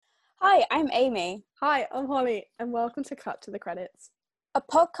Hi, I'm Amy, Hi, I'm Holly, and welcome to Cut to the Credits. a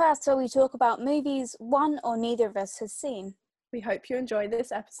podcast where we talk about movies one or neither of us has seen. We hope you enjoy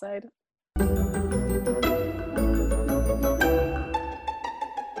this episode.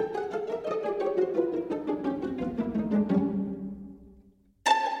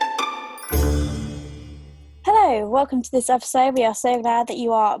 Hello, welcome to this episode. We are so glad that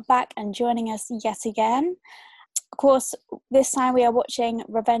you are back and joining us yet again. Of course, this time we are watching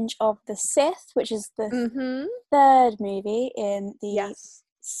Revenge of the Sith, which is the third movie in the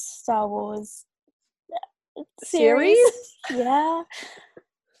Star Wars series. Yeah.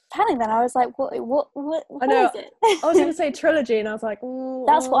 Apparently then I was like, what I know, is it? I was going to say trilogy, and I was like,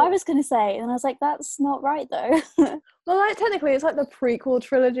 That's what I was going to say. And I was like, that's not right, though. Well, like, technically, it's like the prequel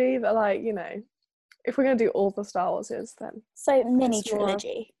trilogy, but, like, you know, if we're going to do all the Star Warses, then... So,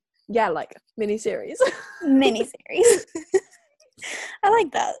 mini-trilogy. Yeah, like, mini-series. Mini-series. I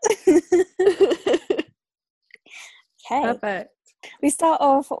like that. Okay. Perfect. We start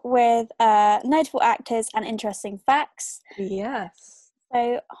off with notable actors and interesting facts. Yes.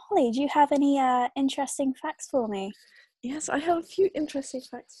 So, Holly, do you have any interesting facts for me? Yes, I have a few interesting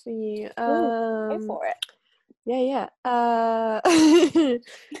facts for you. Go for it. Yeah.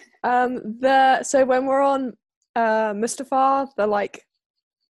 So when we're on Mustafar,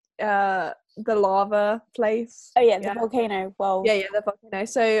 the lava place. Oh yeah, the volcano. Well, yeah, the volcano.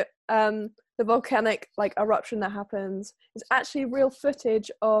 So the volcanic eruption that happens is actually real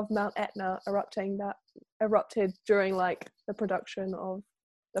footage of Mount Etna erupted during the production of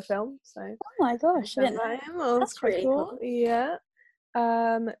the film. So oh my gosh, I didn't know. That's quite really cool. Yeah.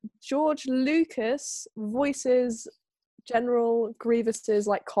 George Lucas voices General Grievous's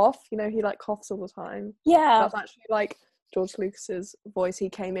cough. You know, he coughs all the time. Yeah. That's actually George Lucas's voice. He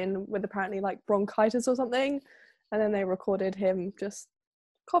came in with apparently bronchitis or something, and then they recorded him just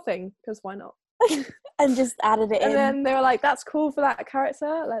coughing because why not? And just added it in. And then they were like, "That's cool for that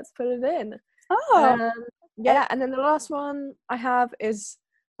character. Let's put it in." Oh. Yeah. And then the last one I have is,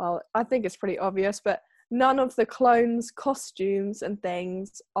 well, I think it's pretty obvious, but none of the clones' costumes and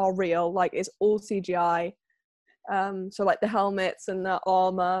things are real. It's all CGI. So the helmets and the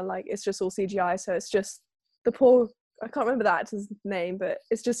armor, it's just all CGI. So it's just the poor, I can't remember the actor's name, but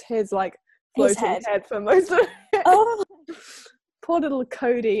it's just his floating head for most of it. Oh. Poor little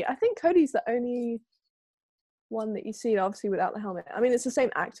Cody. I think Cody's the only one that you see, obviously, without the helmet. I mean, it's the same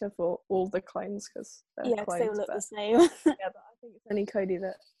actor for all the clones because they're clones. They all look the same. Yeah, but I think it's only Cody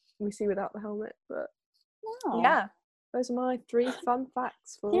that we see without the helmet. But yeah, those are my 3 fun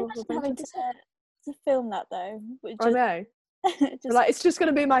facts for. Can you imagine having to film that though? I know. It's just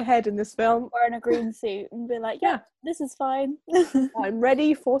going to be my head in this film. Or in a green suit and be like, yeah, this is fine. I'm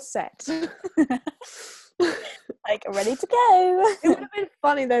ready for set. Ready to go. It would have been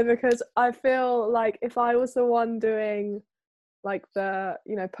funny though, because I feel if I was the one doing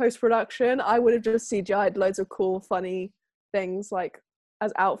the post-production, I would have just CGI'd loads of cool funny things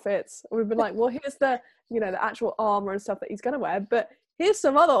as outfits. We've been well, here's the the actual armor and stuff that he's gonna wear, but here's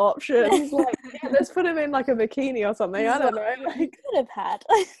some other options. Let's put him in a bikini or something. I don't know. Could have had.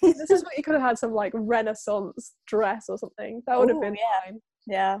 This is what you could have had, some Renaissance dress or something. That would have been fine.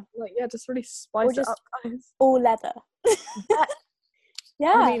 Yeah. Just really spice it up, guys. All leather.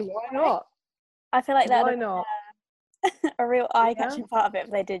 Yeah. I mean, why not? I feel like that. Why not? A real eye-catching part of it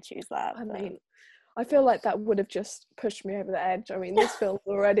if they did choose that. I mean, I feel like that would have just pushed me over the edge. I mean, this film's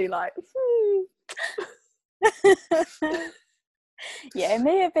already Yeah, it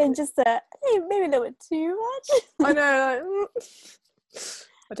may have been just maybe a little bit too much. I know.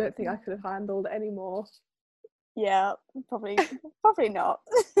 I don't think I could have handled any more. Yeah, probably not.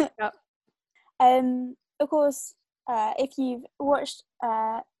 Yeah. Of course, if you've watched,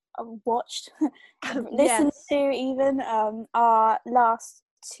 listened to even our last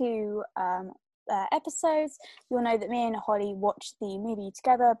 2 episodes, you'll know that me and Holly watched the movie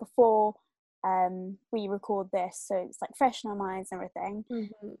together before we record this, so it's fresh in our minds and everything.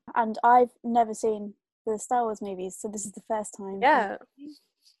 Mm-hmm. And I've never seen the Star Wars movies, so this is the first time. Yeah,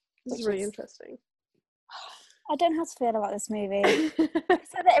 this is really interesting. I don't know how to feel about this movie. I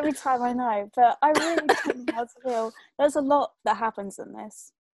say that every time, I know, but I really don't know how to feel. There's a lot that happens in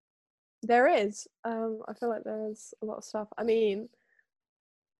this. There is. I feel like there's a lot of stuff. I mean,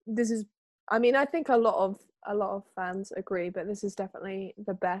 I think a lot of fans agree, but this is definitely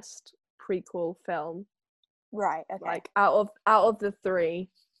the best prequel film. Right. Okay. Out of the 3,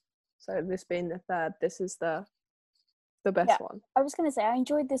 so this being the third, this is the best one. I was going to say I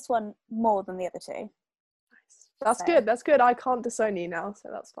enjoyed this one more than the other 2. That's good. I can't disown you now, so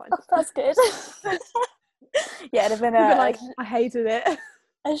that's fine. Oh, that's good. Yeah, it'd have been I hated it.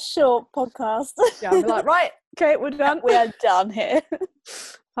 a short podcast. Yeah, I'll be like, right, okay, we're done. We are done here.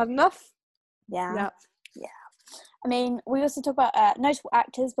 Had enough? Yeah. I mean, we also talk about notable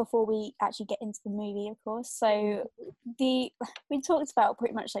actors before we actually get into the movie, of course. So we talked about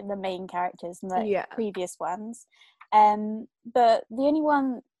pretty much like the main characters in the previous ones. But the only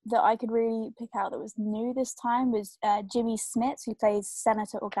one that I could really pick out that was new this time was Jimmy Smits, who plays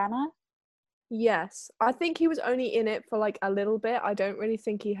Senator Organa. Yes, I think he was only in it for like a little bit. I don't really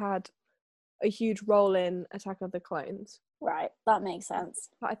think he had a huge role in Attack of the Clones. Right, that makes sense.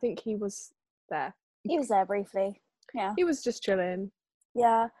 But I think he was there. He was there briefly. Yeah. He was just chilling.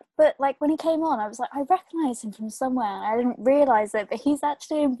 Yeah, but like when he came on, I was like, I recognise him from somewhere. I didn't realise it, but he's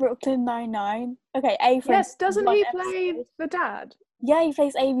actually in Brooklyn Nine-Nine. Okay, Yes, doesn't he play the dad? Yeah, he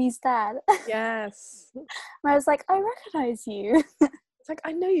plays Amy's dad. Yes. And I was like, I recognise you. It's like,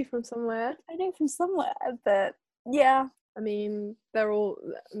 I know you from somewhere. I know from somewhere, but yeah. I mean,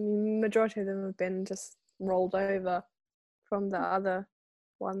 majority of them have been just rolled over from the other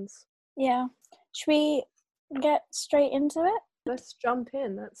ones. Yeah. Should we get straight into it? Let's jump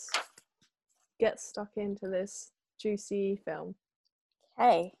in. Let's get stuck into this juicy film.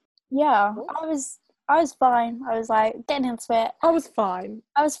 Okay. Yeah, I was fine. I was like getting into it. I was fine.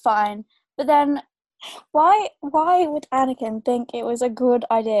 But then why would Anakin think it was a good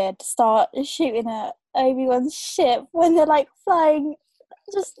idea to start shooting at Obi-Wan's ship when they're like flying?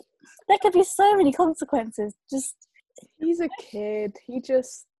 Just there could be so many consequences. Just he's a kid. He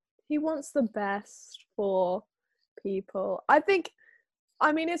wants the best for people. I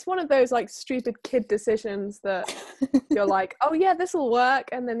mean, it's one of those like stupid kid decisions that you're like, oh yeah, this will work,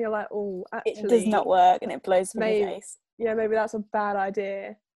 and then you're like, oh, actually, it does not work, and it blows from your face. Yeah, maybe that's a bad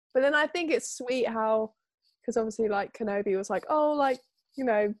idea. But then I think it's sweet how, because obviously like Kenobi was like, oh, like, you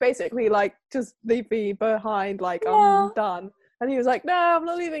know, basically like just leave me behind, like I'm done, and he was like, no, I'm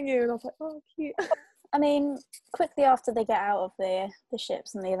not leaving you, and I was like, oh, cute. I mean, quickly after they get out of the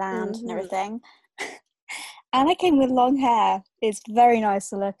ships and they land and everything, Anakin with long hair is very nice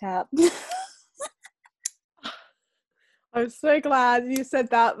to look at. I'm so glad you said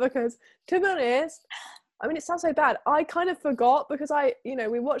that, because to be honest, I mean, it sounds so bad. I kind of forgot because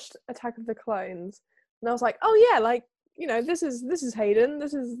we watched Attack of the Clones and I was like, oh yeah, like, you know, this is Hayden,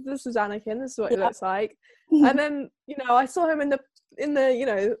 this is Anakin, this is what he looks like. And then, you know, I saw him in the you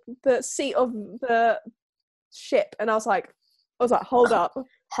know, the seat of the ship and I was like, hold up.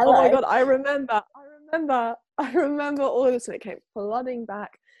 Hello. Oh my god, I remember all of this, and it came flooding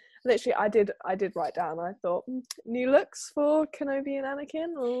back. Literally, I did write down. I thought new looks for Kenobi and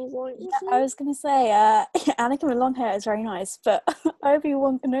Anakin. I was like, I was gonna say, Anakin with long hair is very nice, but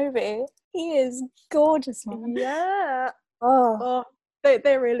Obi-Wan Kenobi, he is gorgeous, man. Yeah. Oh,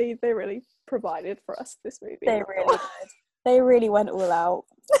 they really provided for us this movie. They really did. They really went all out.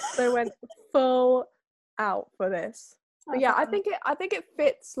 They went full out for this. But yeah, I think it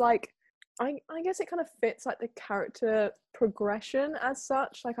fits like. I guess it kind of fits like the character progression as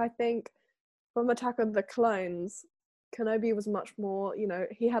such. Like I think from Attack of the Clones, Kenobi was much more, you know,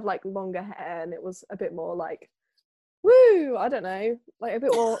 he had like longer hair and it was a bit more like, woo, I don't know, like a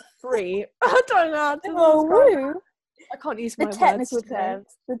bit more free. I don't know. Woo. I can't use my technical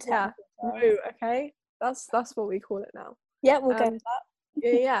terms. The technical terms. Woo, okay? That's what we call it now. Yeah, we'll go with that.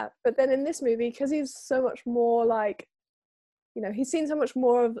 Yeah. But then in this movie, because he's so much more like, you know, he's seen so much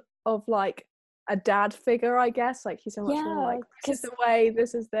more of like a dad figure, I guess. Like he's so much more like, this is the way,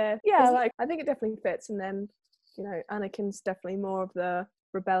 this is the like I think it definitely fits. And then, you know, Anakin's definitely more of the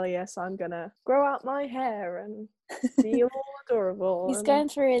rebellious, I'm gonna grow out my hair and be all adorable. He's going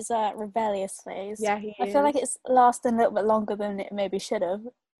through his rebellious phase. Yeah, he is. I feel like it's lasting a little bit longer than it maybe should have.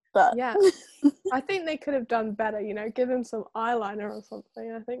 But yeah, I think they could have done better, you know, give him some eyeliner or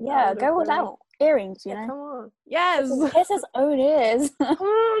something. I think go all out. Earrings, you know. Come on. Yes. Kiss his own ears. Come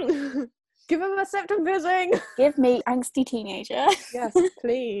on. Give him a septum piercing. Give me angsty teenager. Yes,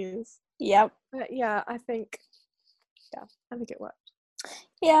 please. Yep. But yeah, I think it worked.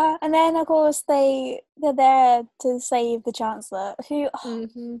 Yeah, and then of course they're there to save the Chancellor, who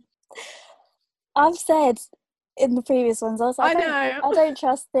I've said in the previous ones, I was like, I don't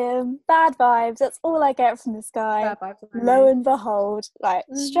trust him. Bad vibes. That's all I get from this guy. Bad vibes. Lo and behold, like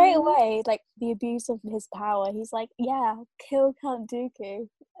straight away, like the abuse of his power. He's like, yeah, kill Count Dooku.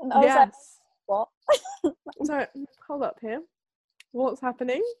 And I was like, what? So hold up here. What's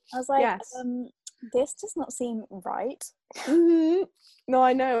happening? I was like, this does not seem right. No,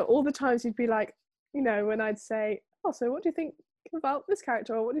 I know. All the times you'd be like, you know, when I'd say, oh, so what do you think about this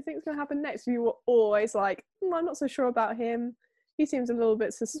character, or what do you think is going to happen next? You were always like, I'm not so sure about him. He seems a little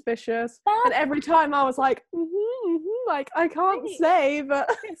bit suspicious. And every time I was like, Like, I can't say, but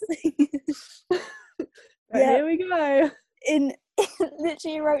Yeah. Here we go. In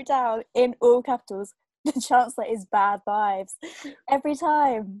literally wrote down in all capitals, the Chancellor is bad vibes every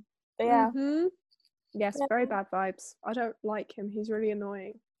time. But yeah. Mm-hmm. Yes, very bad vibes. I don't like him. He's really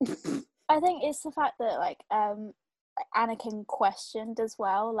annoying. I think it's the fact that like Anakin questioned as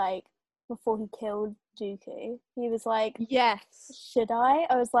well, like before he killed Dooku. He was like, yes, should I?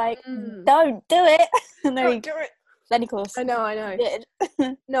 I was like, don't do it. And then don't do it. Then of course I know. Did.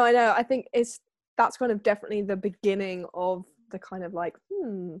 No, I know. I think that's kind of definitely the beginning of the kind of like,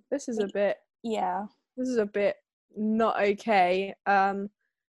 this is a bit not okay. But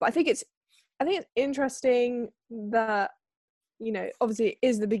I think it's interesting that, you know, obviously it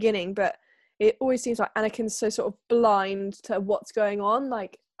is the beginning, but it always seems like Anakin's so sort of blind to what's going on.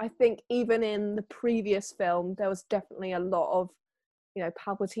 Like, I think even in the previous film, there was definitely a lot of, you know,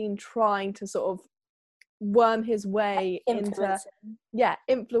 Palpatine trying to sort of worm his way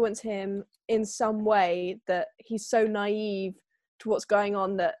influence him in some way, that he's so naive to what's going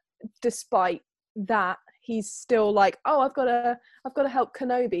on that despite that he's still like, oh, I've got to help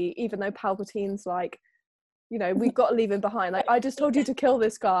Kenobi, even though Palpatine's like, you know, we've got to leave him behind. Like, I just told you to kill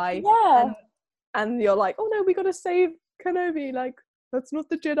this guy. Yeah. And you're like, oh no, we got to save Kenobi. Like, that's not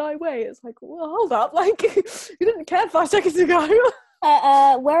the Jedi way. It's like, well, hold up. Like, you didn't care 5 seconds ago.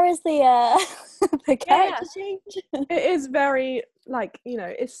 Where is the the character change? It is very, like, you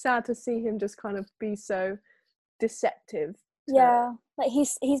know, it's sad to see him just kind of be so deceptive. Yeah, like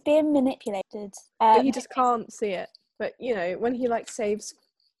he's being manipulated. But he just can't see it. But, you know, when he like saves,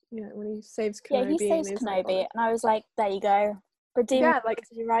 you know, when he saves Kenobi. Yeah, he saves Kenobi, like, and I was like, there you go. Redeeming. Yeah, like,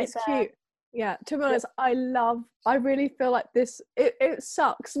 right it's there. cute. Yeah, to be honest, I really feel like this, it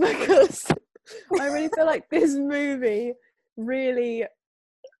sucks because I really feel like this movie really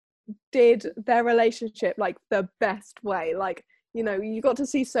did their relationship like the best way. Like, you know, you got to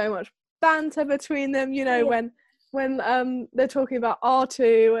see so much banter between them, you know, when they're talking about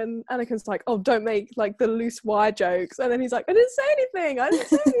R2 and Anakin's like, oh, don't make like the loose wire jokes, and then he's like, I didn't say anything.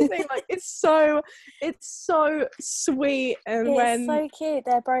 Like, it's so sweet. And it's so cute,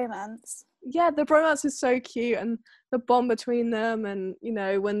 their bromance. Yeah, the bromance is so cute, and the bond between them, and, you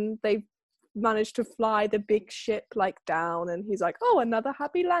know, when they managed to fly the big ship like down, and he's like, oh, another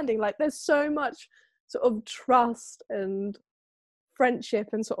happy landing. Like, there's so much sort of trust and friendship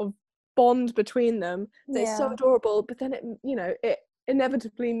and sort of bond between them. It's so adorable, but then it, you know, it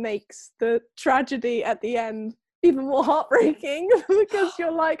inevitably makes the tragedy at the end even more heartbreaking because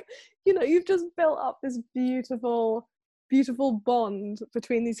you're like, you know, you've just built up this beautiful bond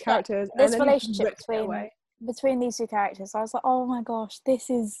between these characters, this relationship between these two characters. I was like, oh my gosh, this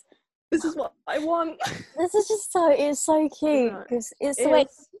is what I want. This is just it's so cute because it's the way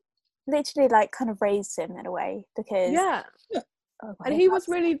literally like kind of raised him in a way, because and he was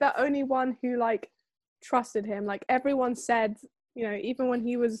really the only one who like trusted him. Like, everyone said, you know, even when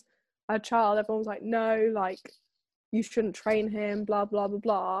he was a child, everyone was like, no, like, you shouldn't train him, blah blah blah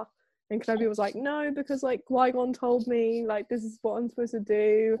blah. And Kenobi was like, no, because like Qui-Gon told me, like, this is what I'm supposed to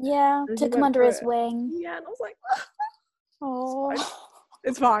do. Yeah, took him under his wing. Yeah, and I was like, oh,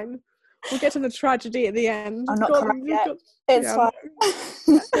 it's fine. We'll get to the tragedy at the end. I'm not correct yet. It's fine.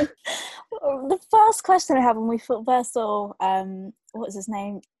 The first question I had when we first saw, what was his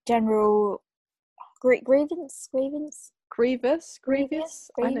name? General Grievous? I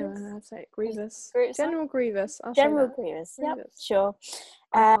don't know how to say it. Grievous. General Grievous. General Grievous. Yep, sure.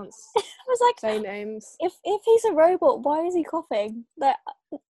 I was like, say names. If he's a robot, why is he coughing?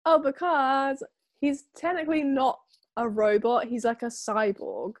 Because he's technically not a robot. He's like a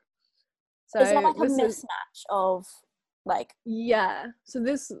cyborg. So is there like a mismatch of like? Yeah. So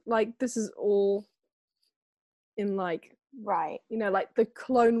this is all in like, right, you know, like the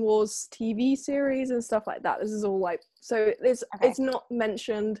Clone Wars TV series and stuff like that. This is all like, so it's not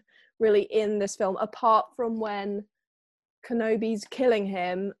mentioned really in this film, apart from when Kenobi's killing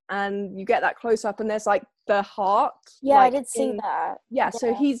him and you get that close up and there's like the heart. Yeah, like, I did see that. Yeah,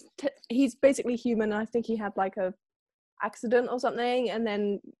 so he's basically human. I think he had like a accident or something, and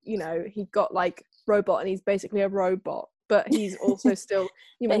then, you know, he got like robot and he's basically a robot, but he's also still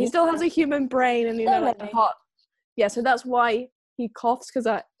human. He still has a human brain and, you know, like the heart. Yeah, so that's why he coughs, because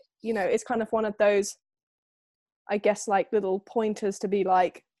you know, it's kind of one of those, I guess, like little pointers to be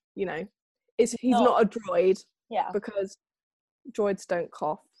like, you know, he's not a droid. Yeah, because droids don't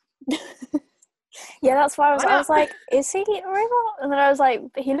cough. Yeah, that's why I was like, is he a robot? And then I was like,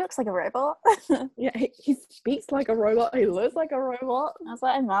 but he looks like a robot. Yeah, he speaks like a robot. He looks like a robot. I was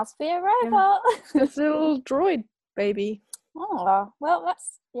like, it must be a robot. Yeah. It's a little droid baby. Oh, well,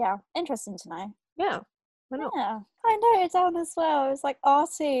 that's interesting to know. Yeah. Why not? Yeah, I noted it down as well. It was like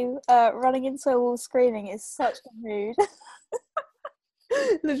R2 running into a wall screaming is such a mood.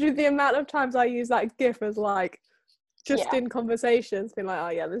 Literally, the amount of times I use that GIF as like just in conversations, being like, "Oh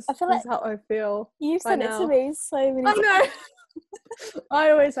yeah, this is how I feel." You've sent it to me so many times. I know. I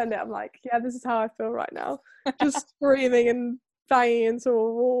always send it. I'm like, yeah, this is how I feel right now. Just screaming and banging into a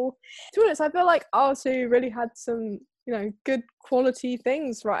wall. To be honest, I feel like R2 really had some, good quality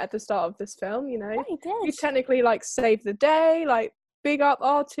things right at the start of this film. Yeah, he did. He technically like saved the day. Like, big up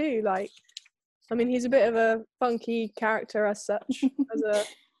R2. Like, I mean, he's a bit of a funky character as such.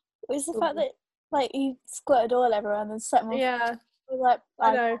 It's the fact that like he squirted all everyone and set them off. Yeah, like,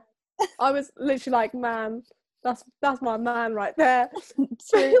 I know. I was literally like, man, that's my man right there.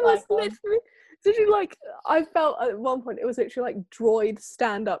 It was literally like, I felt at one point it was literally like droid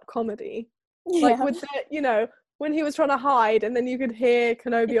stand-up comedy. Like with the, when he was trying to hide and then you could hear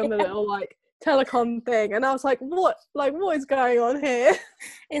Kenobi on the little like telecom thing, and I was like, what is going on here?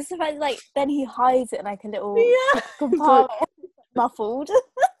 It's the fact like then he hides it in like a little compartment, muffled.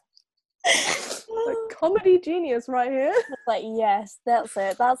 Like, comedy genius right here. It's like, yes, that's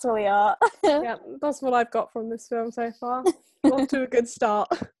it. That's where we are. Yeah, that's what I've got from this film so far. Off to a good start.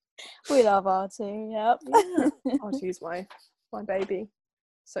 We love R2. Yep. Yeah. R2's my baby.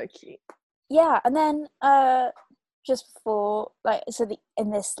 So cute. Yeah, and then just before, like,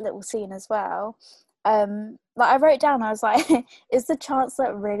 in this little scene as well, like I wrote down, I was like, is the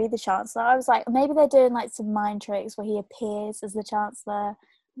Chancellor really the Chancellor? I was like, maybe they're doing like some mind tricks where he appears as the Chancellor.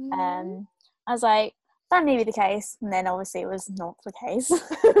 I was like, that may be the case, and then obviously it was not the case.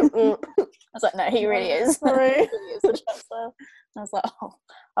 I was like, no, he really is. Sorry. He really is the Chancellor. And I was like,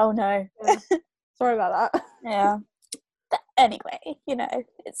 oh no. Yeah. Sorry about that. Yeah. But anyway,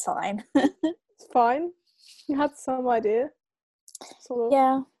 it's fine. It's fine. You had some idea. Sort of.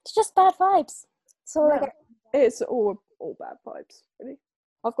 Yeah, it's just bad vibes. So it's all bad vibes, really.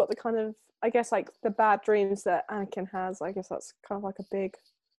 I've got the kind of, I guess, like the bad dreams that Anakin has. I guess that's kind of like a big,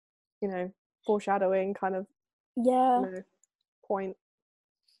 foreshadowing kind of point.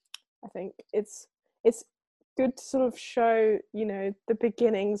 I think it's good to sort of show, the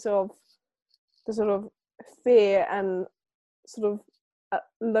beginnings of the sort of fear and sort of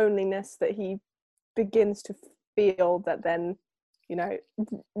loneliness that he begins to feel, that then,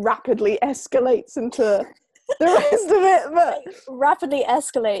 rapidly escalates into the rest of it. But rapidly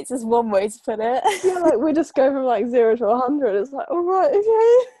escalates is one way to put it. Yeah, like we just go from like 0 to 100. It's like, all right,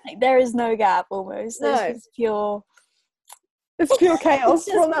 okay. Like there is no gap almost. No. It's pure. It's pure chaos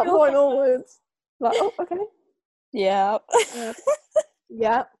from that point onwards. Like, oh, okay. Yeah.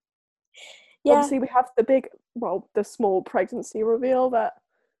 Yeah. Obviously, we have the small pregnancy reveal that,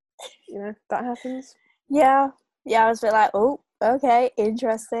 that happens. Yeah. Yeah, I was a bit like, oh, okay,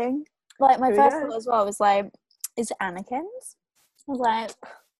 interesting. Like, my first thought as well was like, is it Anakin's? I was like,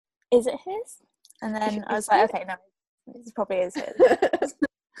 is it his? And then I was like, okay, no, it probably is his.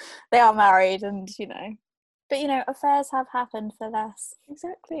 They are married and, But, affairs have happened for less.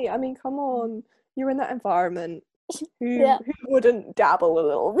 Exactly. I mean, come on. You're in that environment. Who wouldn't dabble a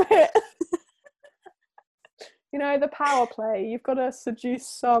little bit? The power play. You've got to seduce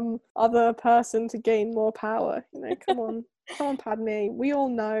some other person to gain more power. Come on. Come on, Padme. We all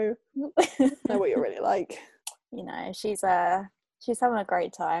know what you're really like. She's having a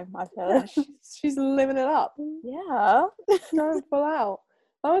great time, I feel. Yeah, she's living it up. Yeah. Going full out.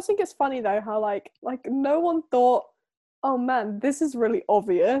 I always think it's funny though how like no one thought, oh man, this is really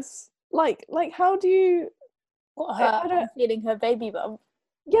obvious. Like how do you her feeling her baby bump?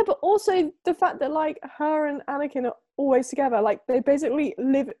 Yeah, but also the fact that like her and Anakin are always together. Like they basically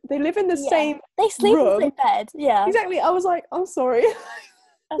live in the same They sleep room. in the same bed. Yeah. Exactly. I was like, I'm sorry.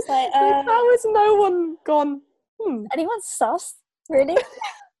 I was like, how has no one gone? Anyone sus? Really?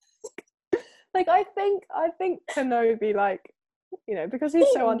 Like I think Kenobi, like, because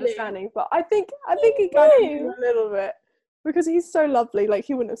he's so understanding, but I think he kind of knew a little bit because he's so lovely. Like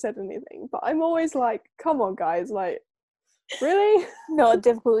he wouldn't have said anything. But I'm always like, come on, guys, like. Really? Not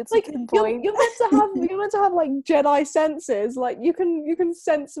difficult to pinpoint. You're meant to have like Jedi senses. Like you can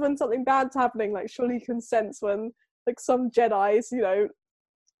sense when something bad's happening. Like surely you can sense when like some Jedi's,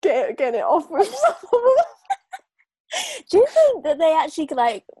 getting it off with someone. Do you think that they actually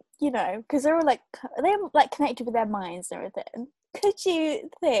like, because they're like connected with their minds and everything? Could you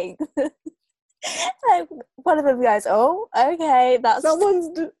think like one of them goes, "Oh, okay, that's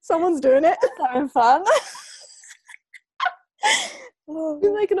someone's doing it, having fun."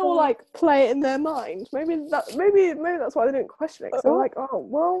 They can all like play it in their mind. Maybe that's why they didn't question it. They're like, oh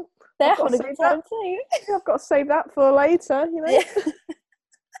well, they're having a good time too. I've got to save that for later,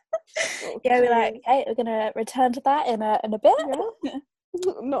 Yeah, we're like, okay, we're gonna return to that in a bit. Yeah.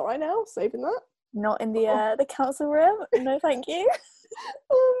 Not right now, saving that. Not in the council room. No, thank you.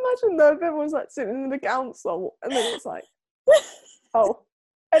 Imagine though if everyone's like sitting in the council and then it's like, oh,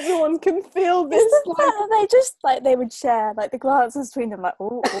 everyone can feel this. Like, they just like they would share like the glances between them, like,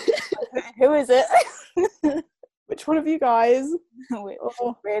 oh, who is it? Which one of you guys?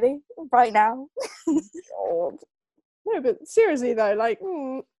 Really? Right now? God. No, but seriously though, like,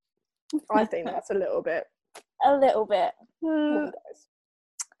 I think that's a little bit. A little bit.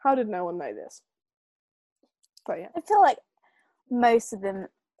 How did no one know this? But yeah, I feel like most of them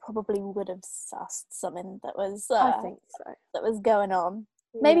probably would have sussed something that was. I think so. That was going on.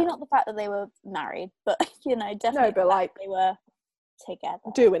 Maybe not the fact that they were married, but definitely. No, but like they were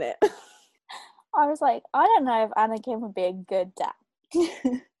together, doing it. I was like, I don't know if Anakin would be a good dad.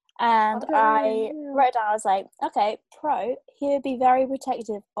 And I wrote down, I was like, okay, pro, he would be very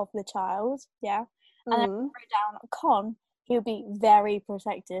protective of the child, yeah. And then I wrote down, con, he would be very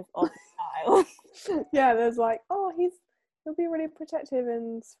protective of the child. Yeah, there's like, he'll be really protective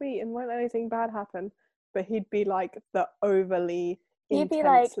and sweet and won't let anything bad happen. But he'd be like the overly He'd be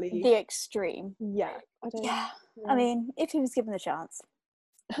like the extreme. Yeah. I mean, if he was given the chance.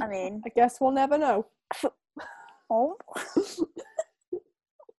 I guess we'll never know. Oh.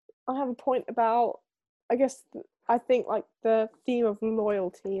 I have a point about, I think like the theme of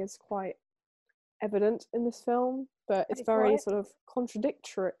loyalty is quite evident in this film, but it's very sort of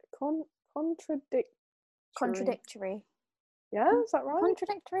contradictory. Contradictory. Yeah, is that right?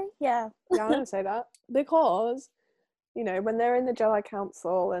 Contradictory? Yeah. Yeah, I'm going to say that. Because, when they're in the Jedi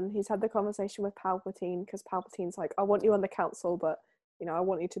Council and he's had the conversation with Palpatine, because Palpatine's like, I want you on the council, but, I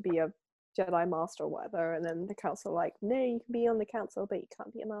want you to be a Jedi Master or whatever. And then the council like, no, you can be on the council, but you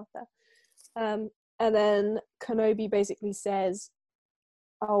can't be a Master. And then Kenobi basically says,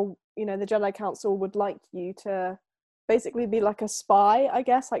 oh, the Jedi Council would like you to basically be like a spy, I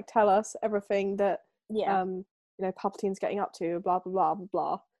guess, like tell us everything that, Palpatine's getting up to, blah, blah, blah, blah,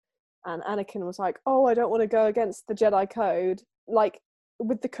 blah. And Anakin was like, oh, I don't want to go against the Jedi Code. Like,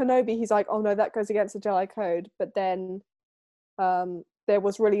 with the Kenobi, he's like, oh no, that goes against the Jedi Code. But then there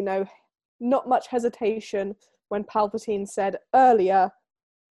was really not much hesitation when Palpatine said earlier,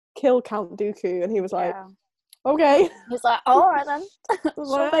 kill Count Dooku. And he was like, okay. He's like, all right then.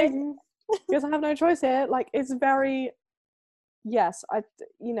 Because I have no choice here. Like, it's very, yes,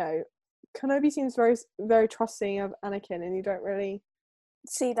 Kenobi seems very, very trusting of Anakin, and you don't really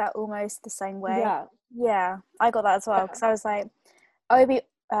see that almost the same way. Yeah, I got that as well, because I was like,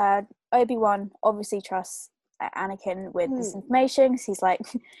 Obi-Wan obviously trusts Anakin with this information, because he's like,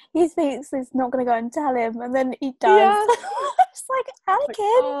 he thinks he's not going to go and tell him, and then he does. It's like,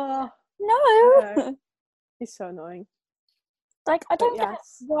 Anakin, no. He's so annoying. Like, I don't get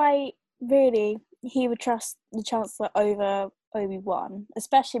why really he would trust the Chancellor over Obi-Wan,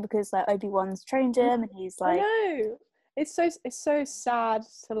 especially because like Obi-Wan's trained him, and he's like, I know. It's so sad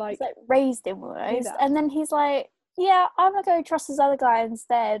to like, he's, like, raised him almost, and then he's like, yeah, I'm gonna go trust this other guy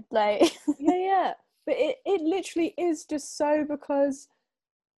instead. Like, yeah. But it literally is just so, because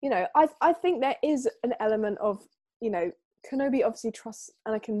I think there is an element of Kenobi obviously trusts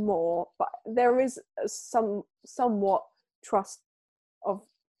Anakin more, but there is somewhat trust of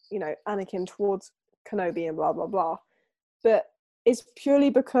Anakin towards Kenobi and blah blah blah. But it's purely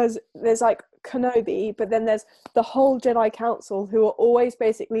because there's like Kenobi, but then there's the whole Jedi Council who are always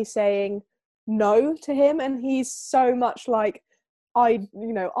basically saying no to him, and he's so much like, I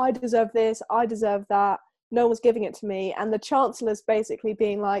deserve this, I deserve that, no one's giving it to me. And the Chancellor's basically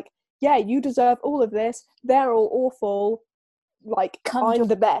being like, yeah, you deserve all of this, they're all awful, like, I'm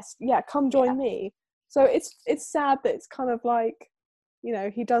the best, come join me. So it's sad that it's kind of like,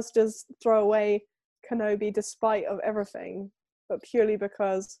 he does just throw away Kenobi despite of everything, but purely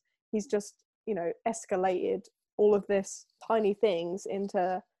because he's just escalated all of this tiny things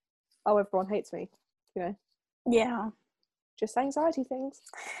into, oh, everyone hates me, just anxiety things.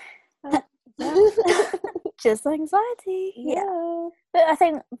 Just anxiety. But I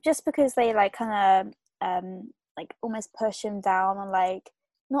think just because they like kind of like almost push him down and like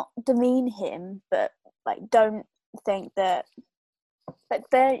not demean him, but like don't think that, like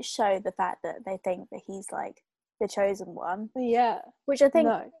don't show the fact that they think that he's like the chosen one. Which I think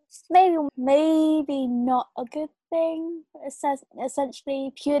maybe not a good thing. It says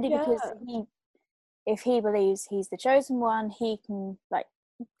essentially purely because if he believes he's the chosen one, he can like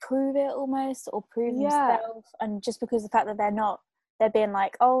prove it almost, or prove himself. And just because the fact that they're being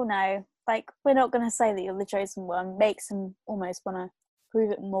like, oh no, like we're not going to say that you're the chosen one, makes him almost want to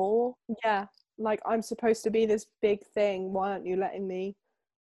prove it more. Like, I'm supposed to be this big thing, why aren't you letting me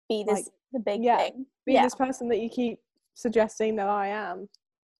be this the big thing. Be this person that you keep suggesting that I am.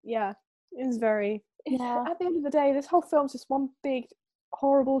 Yeah, it's very. Yeah. At the end of the day, this whole film's just one big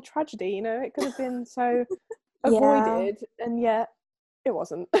horrible tragedy. You know, it could have been so avoided, and yet it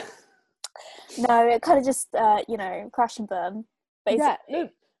wasn't. No, it kind of just crash and burn. Basically. Yeah,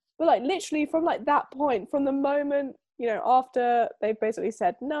 but like literally from like that point, from the moment after they basically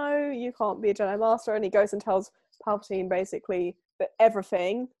said no, you can't be a Jedi Master, and he goes and tells Palpatine basically that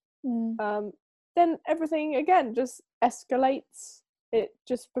everything. Then everything again just escalates. It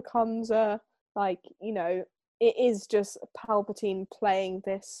just becomes it is just Palpatine playing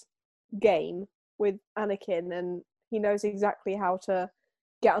this game with Anakin, and he knows exactly how to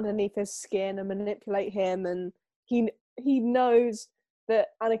get underneath his skin and manipulate him, and he knows that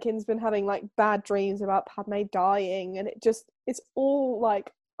Anakin's been having like bad dreams about Padme dying, and it's all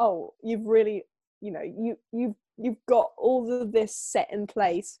like, oh, you've really you've got all of this set in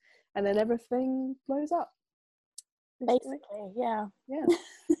place, and then everything blows up. Basically, yeah.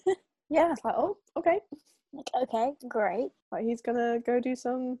 Yeah, it's like, oh, okay. Like, okay, great. Like, he's gonna go do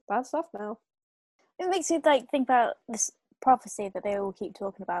some bad stuff now. It makes you like think about this prophecy that they all keep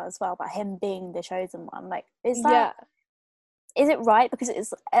talking about as well, about him being the chosen one. Like, is it right? Because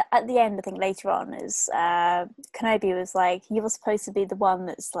it's at the end, I think later on is Kenobi was like, you were supposed to be the one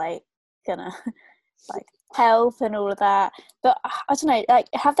that's like gonna like help and all of that, but I don't know, like,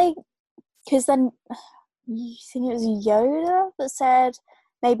 have they, because then you think it was Yoda that said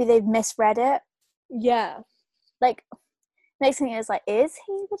maybe they've misread it. Yeah, like next thing is like, is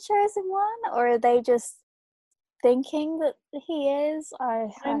he the chosen one, or are they just thinking that he is? I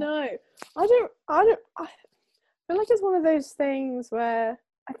know. I feel like it's one of those things where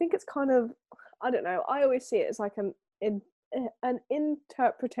I think it's kind of, I don't know, I always see it as like an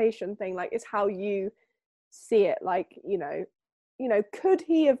interpretation thing. Like, it's how you see it. Like, could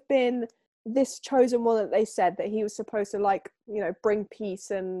he have been this chosen one that they said that he was supposed to like, bring peace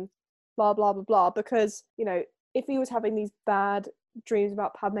and blah blah blah blah? Because if he was having these bad dreams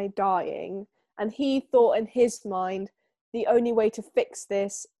about Padme dying, and he thought in his mind the only way to fix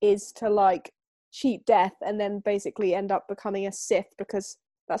this is to like cheat death and then basically end up becoming a Sith, because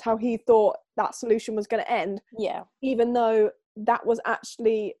that's how he thought that solution was going to end. Yeah. Even though that was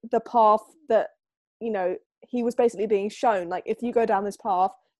actually the path that, he was basically being shown. Like, if you go down this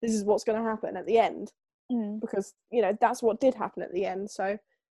path, this is what's going to happen at the end. Because, that's what did happen at the end. So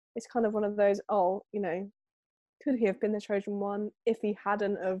it's kind of one of those, could he have been the chosen one if he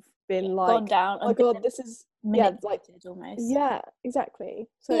hadn't have been like, gone down? Oh my god, this is manipulated almost. Yeah, exactly.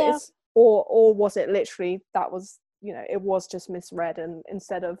 So it's or was it literally that was it was just misread, and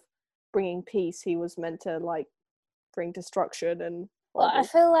instead of bringing peace, he was meant to like bring destruction and. Well, I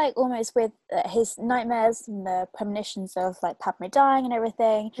feel like almost with his nightmares and the premonitions of like Padme dying and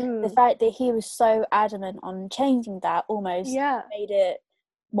everything, the fact that he was so adamant on changing that almost made it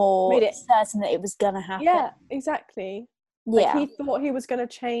more certain that it was gonna happen. Yeah, exactly. Like, he thought he was gonna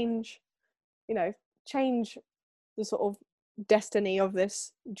change the sort of destiny of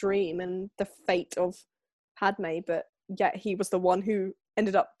this dream and the fate of Padme, but yet he was the one who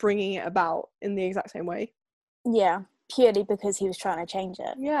ended up bringing it about in the exact same way. Yeah, purely because he was trying to change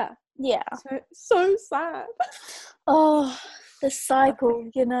it. Yeah. So sad. Oh, the cycle,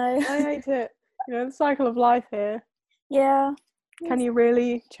 I hate it. The cycle of life here. Yeah. Can you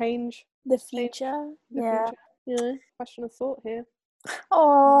really change the future? Future? Yeah. Question of thought here.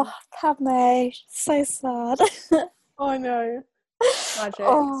 Oh, Padme, so sad. I know. Tragic.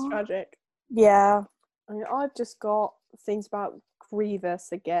 It's tragic. Yeah. I mean, I've just got things about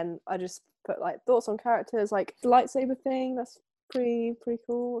Grievous again. I just put like thoughts on characters, like the lightsaber thing. That's pretty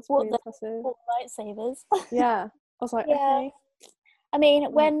cool. It's pretty impressive. What lightsabers? Yeah. I was like, okay. I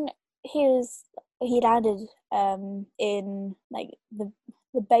mean, when he landed in like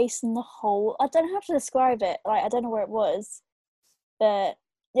the base in the hole. I don't know how to describe it. Like, I don't know where it was, but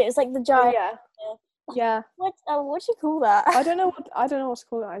it was like the giant. Yeah. What do you call that? I don't know what to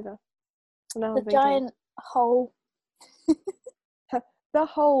call it either. The giant hole. The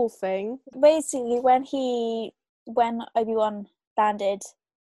whole thing. Basically, when Obi-Wan landed,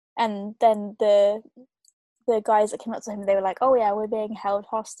 and then the guys that came up to him, they were like, "Oh yeah, we're being held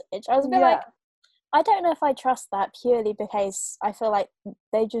hostage." I was a bit like, I don't know if I trust that, purely because I feel like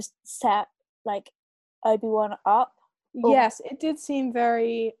they just set like Obi-Wan up. Yes, it did seem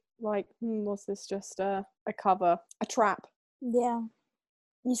very like, was this just a cover, a trap? Yeah.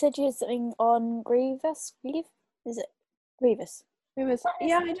 You said you had something on Grievous? Is it Grievous? Grievous.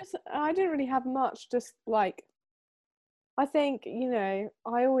 Yeah, I didn't really have much. Just like, I think, I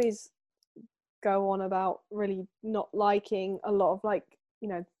always go on about really not liking a lot of like,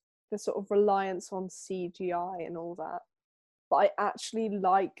 the sort of reliance on CGI and all that. But I actually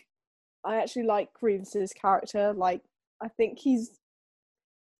like Grievous's character. Like, I think he's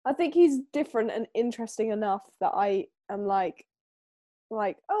different and interesting enough that I am like,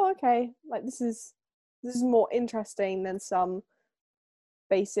 oh, okay, like this is more interesting than some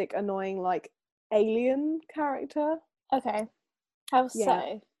basic annoying like alien character. Okay. How Yeah.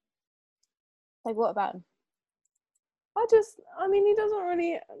 so? Like, what about him? I mean, he doesn't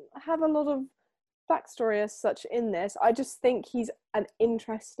really have a lot of backstory as such in this. I just think he's an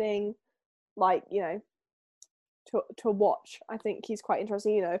interesting, like, you know, to watch. I think he's quite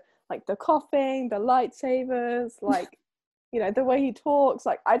interesting, you know, like the coughing, the lightsabers, like, you know, the way he talks.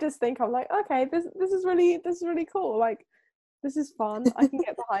 Like, I just think I'm like, okay, this is really cool. Like, this is fun. I can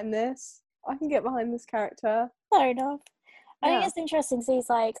get behind this. I can get behind this character. Fair enough. I think it's interesting. So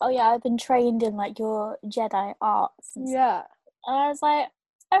he's like, oh yeah, I've been trained in like your Jedi arts. Yeah. And I was like,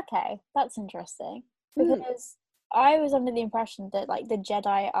 okay, that's interesting. Because I was under the impression that like the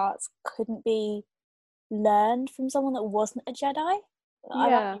Jedi arts couldn't be learned from someone that wasn't a Jedi. I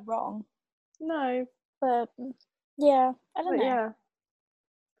might be wrong. No. But yeah, I don't know. Yeah.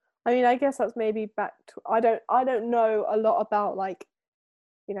 I mean, I guess that's maybe back to I don't know a lot about like,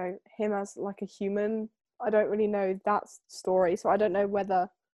 you know, him as like a human. I don't really know that story, so I don't know whether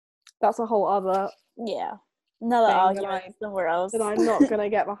that's a whole other another argument somewhere else that I'm not gonna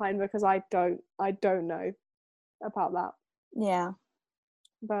get behind because I don't know about that. Yeah.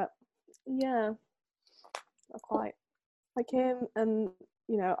 But yeah, I quite like him, and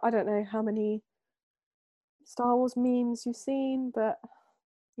you know, I don't know how many Star Wars memes you've seen, but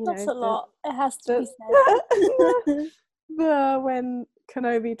you that's know, a lot. It has to be said. When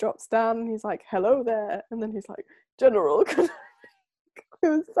Kenobi drops down and he's like, "Hello there," and then he's like, "General Kenobi."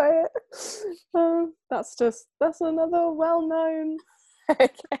 Couldn't say it. That's another well-known.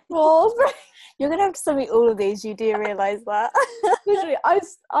 Okay. Well, you're gonna have to send me all of these. You do realize that? Literally,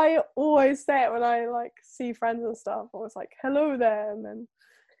 I always say it when I like see friends and stuff. I was like, "Hello there," and then,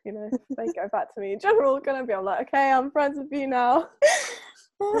 you know, they go back to me. General Kenobi. I'm like, "Okay, I'm friends with you now.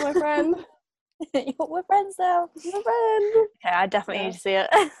 You're my friend." We're friends now. You're my friend. Okay, I definitely need to see it.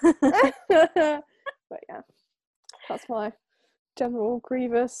 But yeah, that's my General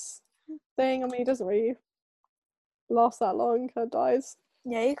Grievous thing. I mean, he doesn't really last that long. He dies.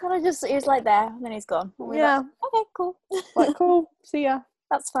 Yeah, he kind of just, he was like there, and then he's gone. Yeah. Like, okay, cool. Like, cool. See ya.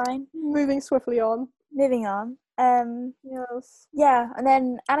 That's fine. Moving swiftly on. Moving on. Yes. Yeah, and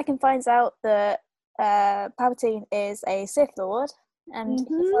then Anakin finds out that Palpatine is a Sith Lord, and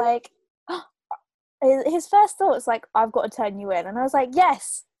he's like, his first thought was like, I've got to turn you in. And I was like,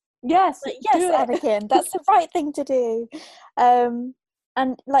 yes, like, yes, Anakin, that's the right thing to do. And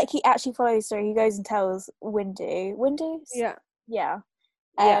like, he actually follows through. He goes and tells Windu. Yeah.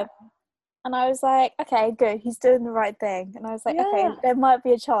 And I was like, okay, good, he's doing the right thing. And I was like, okay, there might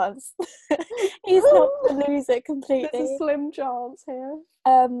be a chance. He's not going to lose it completely. There's a slim chance here.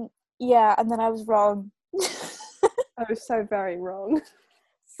 Yeah, and then I was wrong. I was so very wrong.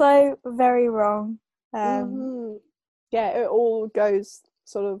 So very wrong. Yeah, it all goes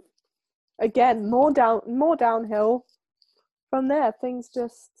sort of again more downhill from there. Things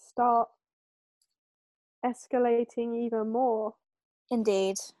just start escalating even more.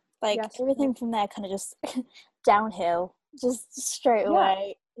 Indeed, like everything from there kind of just downhill, just straight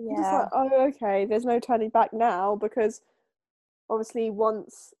away. Yeah, just like, oh, okay, there's no turning back now, because obviously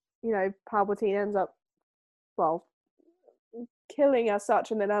once, you know, Palpatine ends up, well, killing as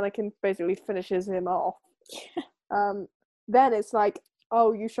such, and then Anakin basically finishes him off. Then it's like,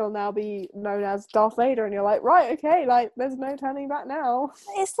 oh, you shall now be known as Darth Vader, and you're like, right, okay, like there's no turning back now.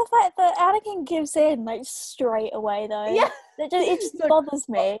 It's the fact that Anakin gives in like straight away, though. Yeah, it just bothers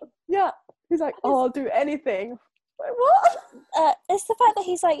me. Yeah, he's like, oh, I'll do anything. Like, what? It's the fact that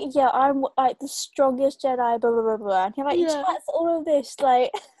he's like, yeah, I'm like the strongest Jedi, blah blah blah blah, and he like chats all of this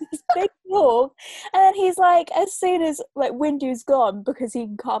like this big talk, and then he's like, as soon as like Windu's gone because he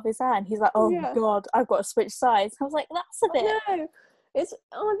can cut off his hand, he's like, oh god, I've got to switch sides. I was like, that's a bit. No,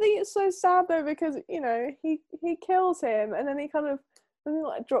 I think it's so sad though, because you know he kills him, and then he kind of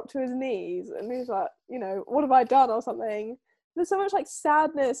like drop to his knees, and he's like, you know, what have I done or something. There's so much like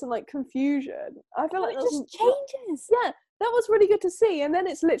sadness and like confusion. I feel like it just changes. Yeah, that was really good to see. And then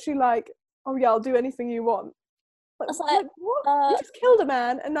it's literally like, oh yeah, I'll do anything you want. Like what? You just killed a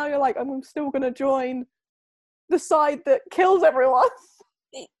man, and now you're like, I'm still gonna join the side that kills everyone.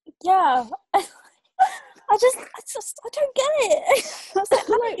 Yeah, I don't get it. I was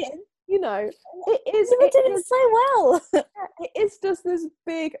like, you know, it is. You did it so well. It is just this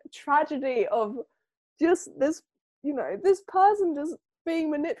big tragedy of just this. You know, this person just being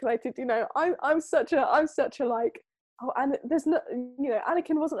manipulated. You know, I'm such a like, oh, and there's no, you know,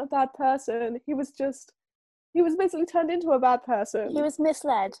 Anakin wasn't a bad person. He was basically turned into a bad person. He was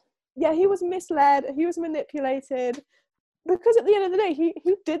misled. Yeah, he was misled. He was manipulated. Because at the end of the day, he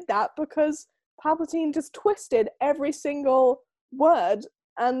did that because Palpatine just twisted every single word,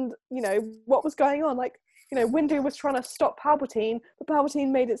 and you know what was going on. Like, you know, Windu was trying to stop Palpatine, but Palpatine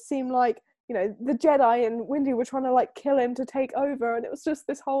made it seem like, you know, the Jedi and Windu were trying to like kill him to take over, and it was just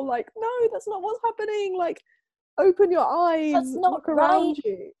this whole like, no, that's not what's happening. Like, open your eyes, That's not look around right.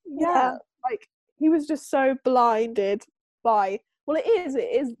 you. Yeah, like he was just so blinded by. Well, it is,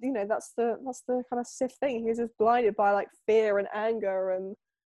 you know, that's the kind of Sith thing. He was just blinded by like fear and anger and,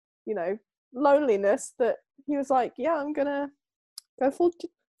 you know, loneliness, that he was like, yeah, I'm gonna go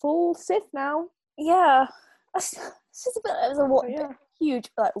full Sith now. Yeah. It's just a bit, it was a huge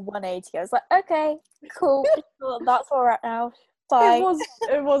like 180. I was like, okay, cool, that's all right now. Bye.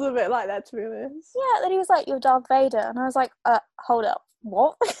 It was a bit like that, to be honest. Yeah, then he was like, you're Darth Vader, and I was like, hold up,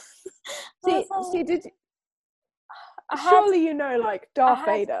 what? see, did you, surely you know, like, Darth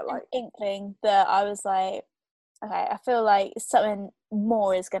Vader, like, an inkling that I was like, okay, I feel like something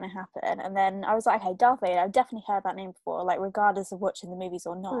more is going to happen. And then I was like, okay, Darth Vader, I've definitely heard that name before, like, regardless of watching the movies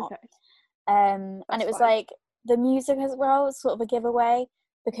or not. Okay. And it was like the music as well was sort of a giveaway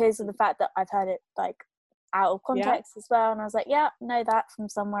because of the fact that I've heard it like out of context as well. And I was like, yeah, know that from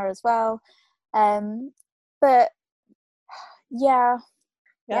somewhere as well. But yeah.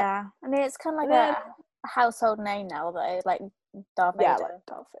 I mean, it's kind of like a household name now, though, like Darth Vader. Yeah, like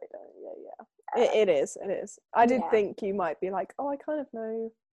Darth Vader. Yeah. It is. I did think you might be like, oh, I kind of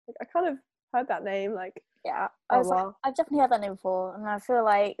know. Like, I kind of heard that name. Like, yeah, I was like, I've definitely heard that name before, and I feel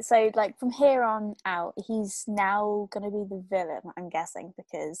like from here on out, he's now gonna be the villain. I'm guessing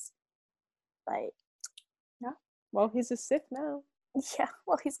because, like, yeah. Well, he's a Sith now. Yeah.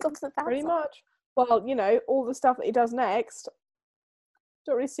 Well, he's gone to the bad pretty side. much. Well, you know, all the stuff that he does next.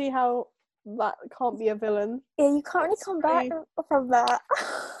 Don't really see how that can't be a villain. Yeah, you can't really come back from that.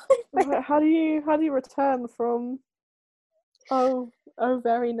 How do you return from? Oh,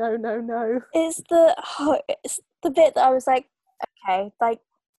 very no. It's the bit that I was like, okay, like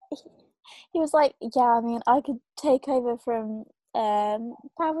he was like, yeah, I mean, I could take over from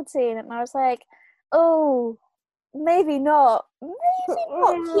Palpatine, and I was like, oh, maybe not,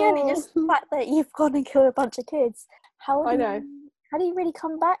 purely just the fact that you've gone and killed a bunch of kids. How do you really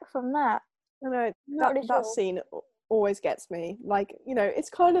come back from that? I know that scene always gets me. Like, you know, it's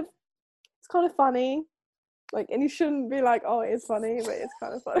kind of funny, like, and you shouldn't be like, oh, it is funny, but it's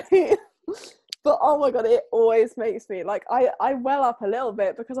kind of funny. But oh my god, it always makes me like, I well up a little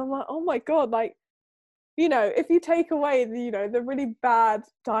bit because I'm like, oh my god, like, you know, if you take away the, you know, the really bad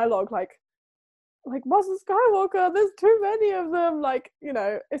dialogue, like Master Skywalker, there's too many of them, like, you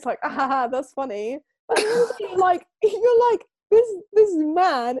know, it's like, that's funny. you're like this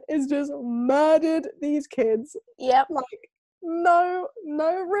man is just murdered these kids. Yep. Like, no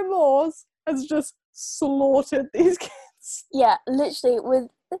remorse, has just slaughtered these kids. Yeah, literally with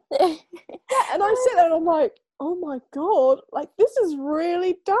yeah, and I sit there and I'm like, oh my god, like, this is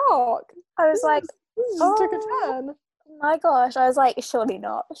really dark. I was like, this just took a turn. My gosh, I was like, surely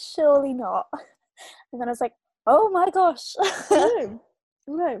not. And then I was like, oh my gosh.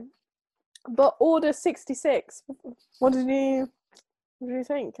 No. But Order 66, what did you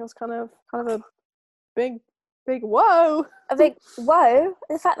think? It was kind of a big whoa. A big whoa.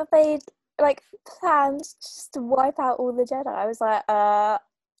 The fact that they'd like planned just to wipe out all the Jedi. I was like,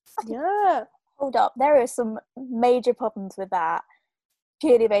 yeah. Hold up. There are some major problems with that.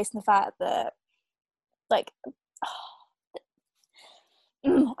 Purely based on the fact that, like,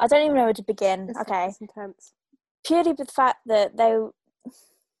 I don't even know where to begin. It's intense. Purely with the fact that they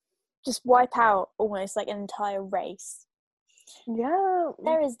just wipe out almost like an entire race. Yeah.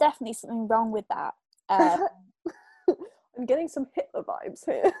 There is definitely something wrong with that. I'm getting some Hitler vibes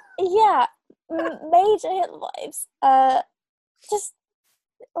here. Yeah, major Hitler vibes. Just,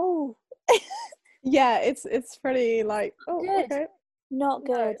 oh. Yeah, it's pretty like, oh, good. Okay. Not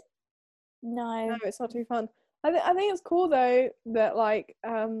good. No, it's not too fun. I think it's cool though that, like,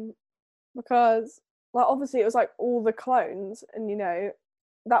 because, like, obviously it was like all the clones, and, you know,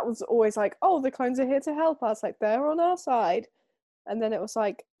 that was always like, oh, the clones are here to help us, like, they're on our side. And then it was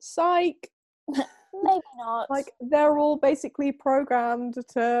like, psych. Maybe not. Like, they're all basically programmed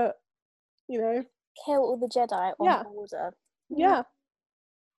to, you know, kill all the Jedi on order. Yeah.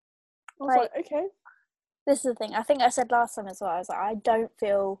 I was like, okay. This is the thing. I think I said last time as well. I was like, I don't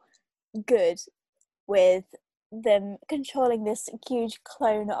feel good with them controlling this huge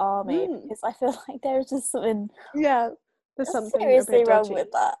clone army because I feel like there is just something There's something seriously a bit wrong dodgy.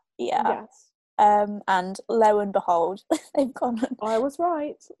 with that. Yeah. Yes. And lo and behold, they've gone and I was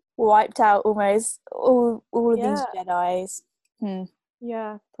right. wiped out almost all of these Yeah. Jedis.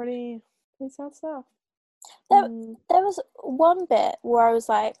 Yeah, pretty sad stuff. There was one bit where I was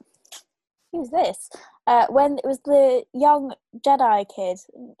like, who's this? When it was the young Jedi kid.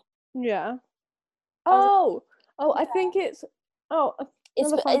 Yeah. I I think it's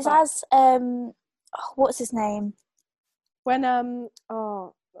it's as what's his name? When I've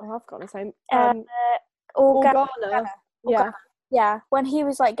got his name. Organa. Yeah. Yeah, when he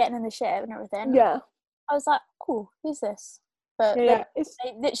was like getting in the ship and everything. Yeah. I was like, oh, who's this? But Yeah,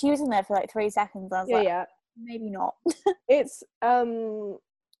 she was in there for like 3 seconds. I was like, maybe not. It's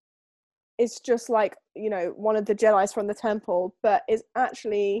just like, one of the Jedis from the temple, but it's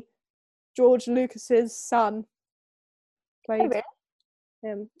actually George Lucas's son played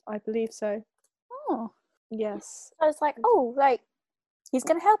him. I believe so. Oh. Yes. I was like, oh, like he's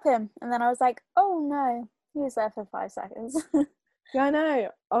gonna help him, and then I was like, oh no, he was there for 5 seconds. Yeah, I know.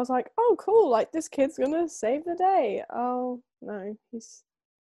 I was like, oh cool, like this kid's gonna save the day. Oh no, he's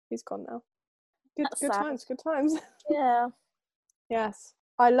gone now. Good times. Yeah. Yes.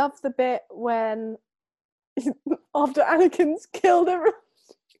 I love the bit when after Anakin's killed everyone.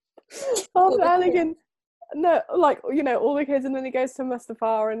 After Anakin, no, like all the kids, and then he goes to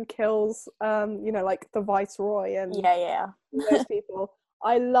Mustafar and kills, like the Viceroy and those people.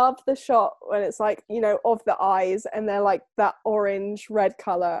 I love the shot when it's like of the eyes, and they're like that orange red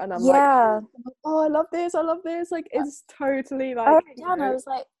color, and I'm like, oh, I love this. Like it's totally like I was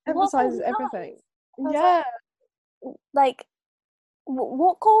like, emphasizes everything. Yeah, like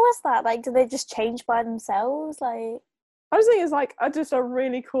what call was that? Like, do they just change by themselves? Like, I just think it's like just a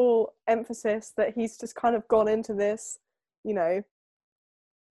really cool emphasis that he's just kind of gone into this,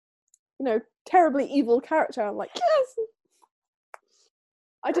 terribly evil character. I'm like, yes.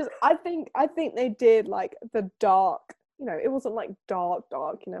 I think they did like the dark. It wasn't like dark.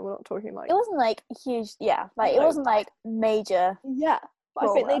 We're not talking like it wasn't like huge. Yeah, like it wasn't like major. Yeah, but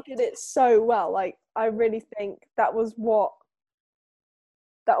I think they did it so well. Like, I really think that was what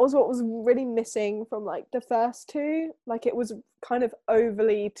was really missing from like the first two. Like, it was kind of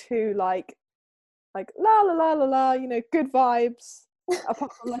overly too like la la la la la, good vibes.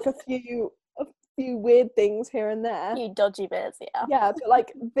 Apart from like a few weird things here and there. A few dodgy bits, yeah. Yeah, but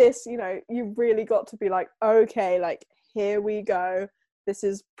like this, you really got to be like, okay, like here we go. This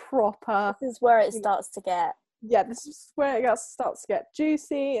is proper. This is where it starts to get. Yeah, this is where it starts to get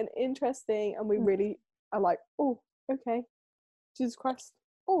juicy and interesting, and we really are like, oh, okay, Jesus Christ.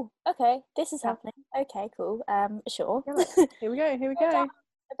 Oh, okay, this is happening. Okay, cool. Sure. Yeah, here we go. A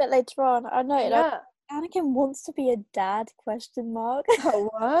bit later on, I know. Anakin wants to be a dad? ? Oh,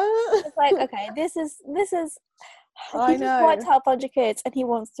 what? It's like, okay, this is. I know. He just wiped out a bunch of kids, and he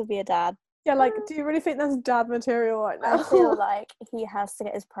wants to be a dad. Yeah, like, do you really think that's dad material right now? I feel like he has to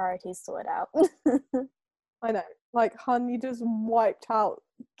get his priorities sorted out. I know. Like, hun, you just wiped out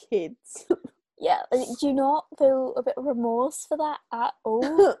kids. Yeah, do you not feel a bit of remorse for that at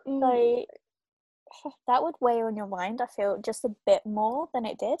all? Like, that would weigh on your mind, I feel, just a bit more than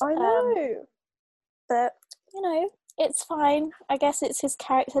it did. I know. But, it's fine. I guess it's his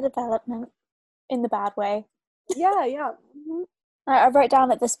character development in the bad way. Yeah. Mm-hmm. I wrote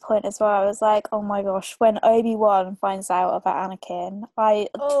down at this point as well, I was like, oh my gosh, when Obi-Wan finds out about Anakin, I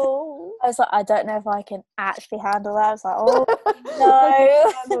was like, I don't know if I can actually handle that. I was like, oh,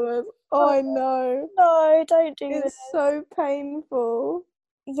 no. Oh, I know. No, don't do this. It's so painful.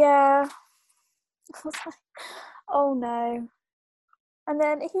 Yeah. I was like, oh no. And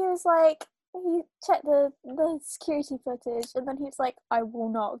then he was like, he checked the security footage, and then he was like, I will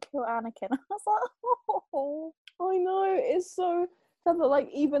not kill Anakin. I was like, oh. I know, it's so sad that, like,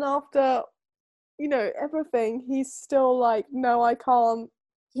 even after, everything, he's still like, no, I can't.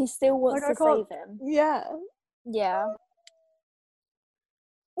 He still wants to save him. Yeah. Yeah.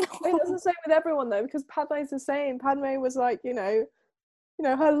 I think that's the same with everyone, though, because Padme's the same. Padme was like, her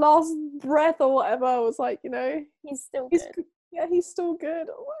last breath or whatever was like, he's still good. Yeah, he's still good.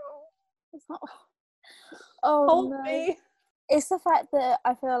 Oh, hold no. me. It's the fact that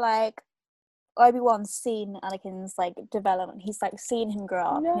I feel like Obi-Wan's seen Anakin's like development. He's like seen him grow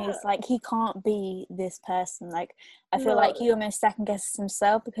up, and he's like, he can't be this person. Like, I feel like he almost second guesses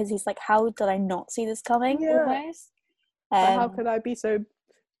himself, because he's like, how did I not see this coming? Yeah. Almost. How could I be so,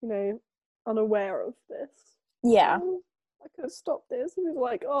 unaware of this? Yeah. I could have stopped this. He was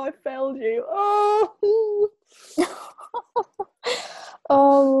like, oh, I failed you. Oh.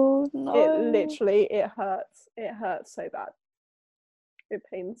 Oh no. It hurts. It hurts so bad. It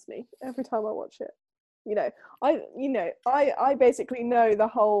pains me every time I watch it. I basically know the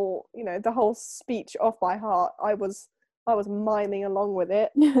whole speech off by heart. I was miming along with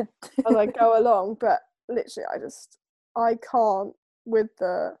it as I go along, but literally I can't with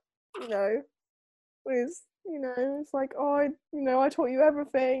the with it's like, oh, I taught you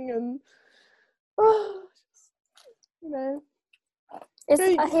everything, and it's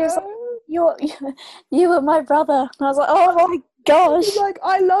he was like, you were my brother, and I was like, oh my gosh. He's like,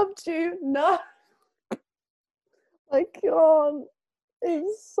 I loved you. No, I can't.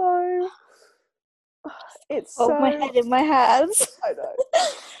 It's so my head in my hands. I know.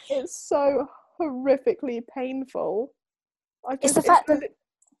 It's so horrifically painful. It's the fact that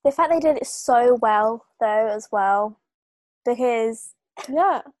they did it so well though as well, because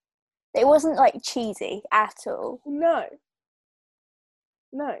it wasn't like cheesy at all. No.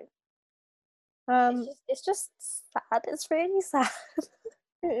 It's just sad. It's really sad.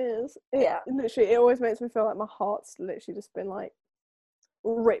 It is. Literally, it always makes me feel like my heart's literally just been like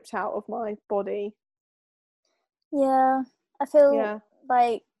ripped out of my body. Yeah, I feel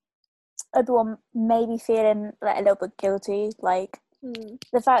like Obi-Wan maybe feeling like a little bit guilty, like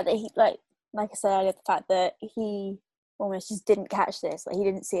the fact that he like I said earlier, the fact that he almost just didn't catch this, like he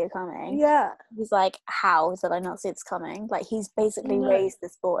didn't see it coming. Yeah, he's like, how did I not see this coming? Like he's basically raised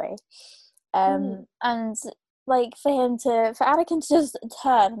this boy, and like for Anakin to just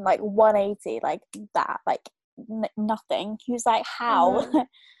turn like 180 like that, like nothing. He was like, how?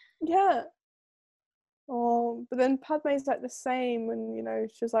 Yeah. Oh, but then Padme's like the same,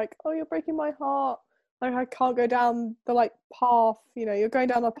 and she's like, oh, you're breaking my heart. Like I can't go down the like path. You're going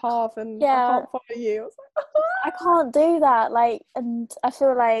down the path, and I can't follow you. I was like, I can't do that. Like, and I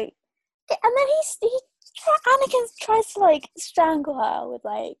feel like, and then Anakin tries to like strangle her with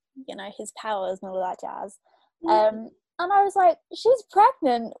like his powers and all that jazz. And I was like, she's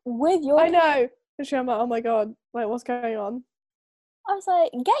pregnant with your. I know. And I'm like, oh my god, like what's going on? I was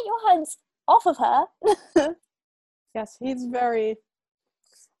like, get your hands off of her. Yes, he's very.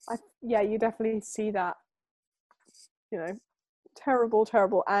 You definitely see that.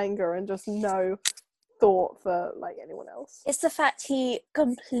 Terrible anger and just no thought for like anyone else. It's the fact he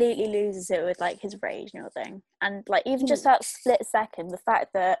completely loses it with like his rage and everything, and like even just that split second, the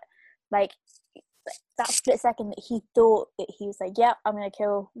fact that like that split second that he thought that he was like, "Yep, I'm gonna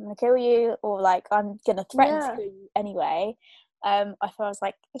kill you," or like I'm gonna threaten to kill you anyway. I was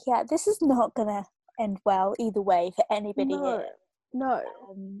like, yeah, this is not gonna end well either way for anybody here. No.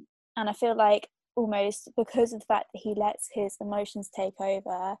 And I feel like almost because of the fact that he lets his emotions take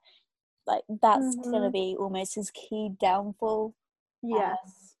over, like that's gonna be almost his key downfall.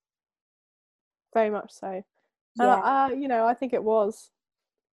 Yes, very much so. Yeah. I think it was.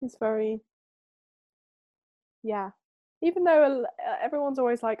 It's very. Yeah, even though everyone's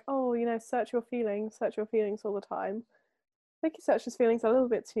always like, oh, search your feelings all the time. I think he searched his feelings a little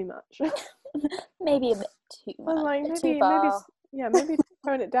bit too much. Maybe a bit too much. Like maybe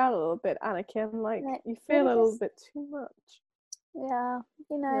tone it down a little bit, Anakin. Like you feel a little bit too much. Yeah,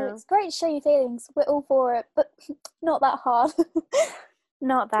 it's great to show your feelings. We're all for it, but not that hard.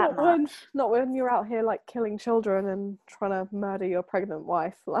 Not much. Not when you're out here like killing children and trying to murder your pregnant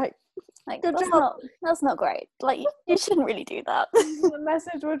wife. Like that's not great. Like you shouldn't really do that. The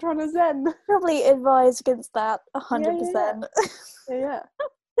message we're trying to send. Probably advise against that 100%. Yeah.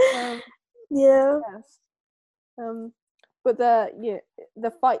 Yeah. Yes. But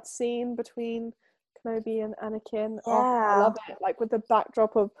the fight scene between Kenobi and Anakin, I love it. Like with the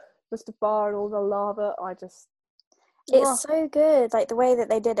backdrop of Mustafar and all the lava, it's so good. Like the way that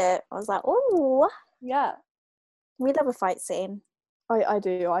they did it, I was like, oh, yeah. We love a fight scene. I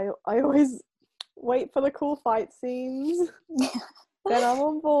do. I always wait for the cool fight scenes. Then I'm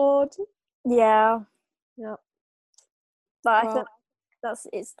on board. Yeah. Yeah. But I feel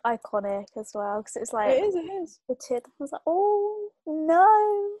it's iconic as well, because it's like it is. The tip. I was like, oh no.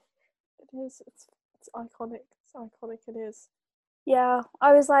 It is. It's iconic. It's iconic. It is. Yeah,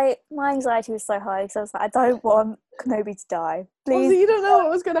 I was like, my anxiety was so high, so I was like, I don't want Kenobi to die. Please. Also, you don't know what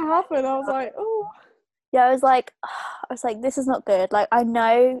was going to happen. I was like, oh. Yeah, I was like, this is not good. Like, I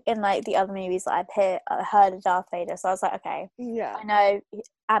know in like the other movies that I heard of Darth Vader, so I was like, okay, yeah, I know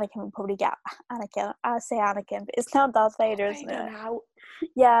Anakin will probably get Anakin. I say Anakin, but it's now Darth Vader, isn't it? Now.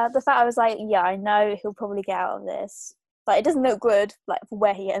 Yeah, the fact I was like, yeah, I know he'll probably get out of this. Like, it doesn't look good, like, for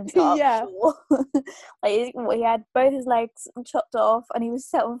where he ends up. Yeah. Sure. Like, he had both his legs chopped off, and he was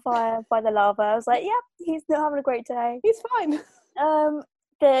set on fire by the lava. I was like, yeah, he's not having a great day. He's fine.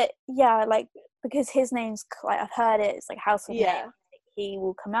 But yeah, like, because his name's, like, I've heard it's like household name. He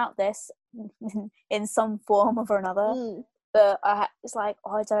will come out this in some form or another. But it's like,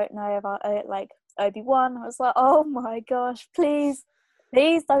 I don't know about it. Like, Obi-Wan. I was like, oh my gosh, please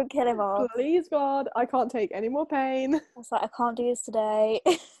don't kill him off. Please God, I can't take any more pain. I was like, I can't do this today.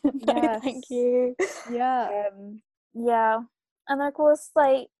 No, Yes. thank you. Yeah. Yeah. And of course,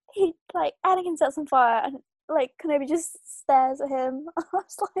 like, Anakin sets on fire and like Kenobi just stares at him. I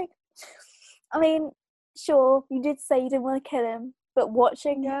was like, I mean, sure, you did say you didn't want to kill him, but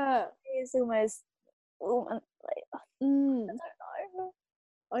watching him is almost like, I don't know.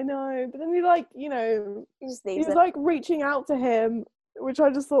 I know, but then he like, you know, He just he leaves was it. like reaching out to him, which I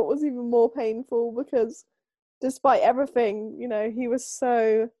just thought was even more painful because despite everything, you know, he was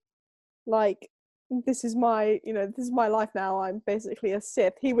so like, this is my life now. I'm basically a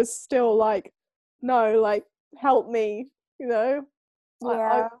Sith. He was still like, no, like, help me, you know? Like,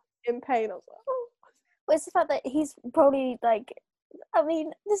 I'm in pain. I was like, oh. Well, it's the fact that he's probably like, I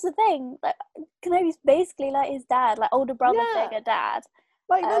mean, this is the thing. Like, Kenobi's basically like his dad, like older brother figure dad.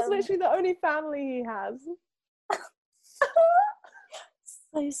 Like, that's literally the only family he has.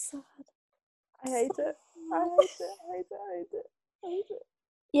 So sad. I hate it. I hate it.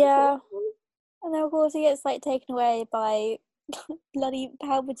 Yeah. And then of course he gets like taken away by bloody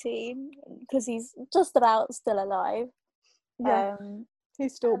Palpatine because he's just about still alive. Yeah.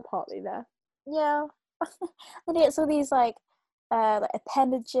 He's still partly there. Yeah. And he gets all these like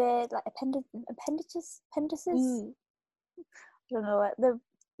appendages. I don't know what the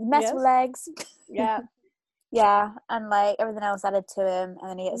metal legs. Yeah. Yeah, and like everything else added to him, and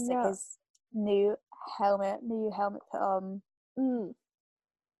then he gets like his new helmet put on. Oh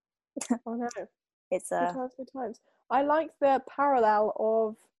no. It's good times. I like the parallel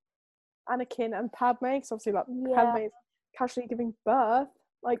of Anakin and Padme, because obviously like Padme is casually giving birth,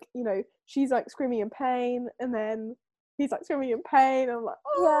 like, you know, she's like screaming in pain, and then he's like screaming in pain, and I'm like,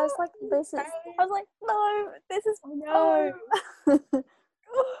 oh yeah, it's like this is. I was like, no, this is no.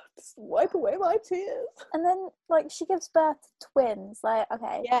 Just wipe away my tears. And then like she gives birth to twins. Like,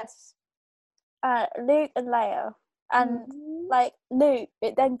 okay, yes, Luke and Leia, and like Luke,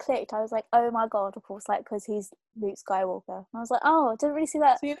 it then clicked. I was like, oh my god, of course, like because he's Luke Skywalker. And I was like, oh, I didn't really see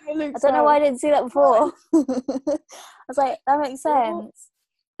that. So you know Luke, I don't know why I didn't see that before. I was like, that makes sense.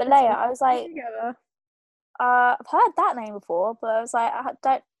 But Leia, I was like, I've heard that name before, but I was like,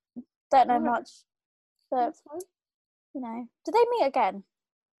 I don't know much. But you know, did they meet again?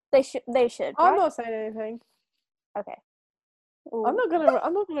 They should. Right? I'm not saying anything. Okay. Ooh. I'm not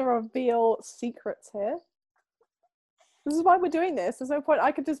gonna reveal secrets here. This is why we're doing this. There's no point.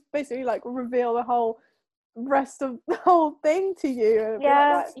 I could just basically like reveal the whole rest of the whole thing to you.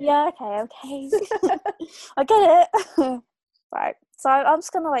 Yeah. Okay. I get it. Right. So I'm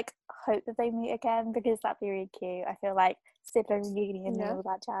just gonna like hope that they meet again because that'd be really cute. I feel like sibling reunion and all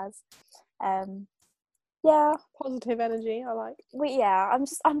that jazz. Yeah. Positive energy. I like.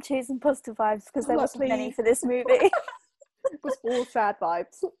 I'm choosing positive vibes because there wasn't many for this movie. It was all sad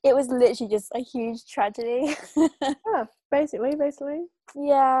vibes. It was literally just a huge tragedy. Yeah, basically.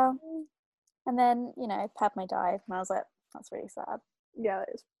 Yeah. And then, you know, Padme died and I was like, that's really sad. Yeah,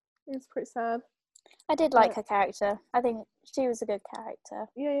 it's pretty sad. I did like her character. I think she was a good character.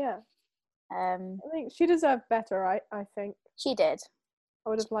 Yeah. I think she deserved better, I think. She did. I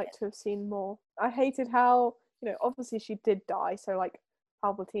would have liked to have seen more. I hated how, you know, obviously she did die, so like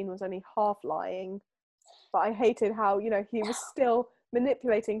Palpatine was only half lying. But I hated how, you know, he was still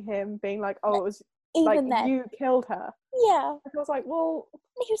manipulating him, being like, oh, it was even like then, you killed her. Yeah. And I was like, well.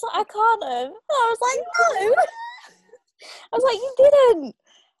 He was like, I can't have. And I was like, no. I was like, you didn't.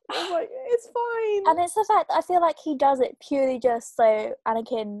 I was like, it's fine. And it's the fact that I feel like he does it purely just so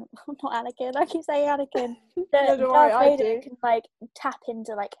Anakin, not Anakin, I keep saying Anakin, that Darth Vader can like tap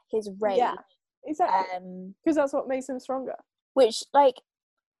into like his rage. Yeah, exactly. Because that's what makes him stronger. Which like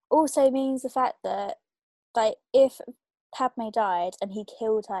also means the fact that like if Padme died and he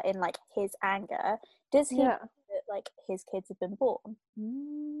killed her in like his anger, does he know that like his kids have been born?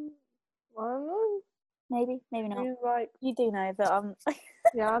 I don't know. Maybe not. Like, you do know, but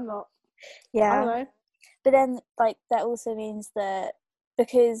yeah, I'm not. Yeah. I don't know. But then like that also means that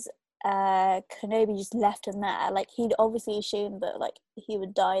because Kenobi just left him there, like he'd obviously assumed that like he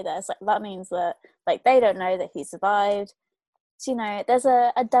would die there. So like, that means that like they don't know that he survived. So, you know, there's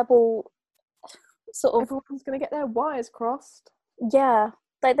a double sort of. Everyone's gonna get their wires crossed. Yeah.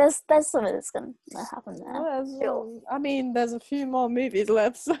 Like there's something that's gonna happen there. I mean, there's a few more movies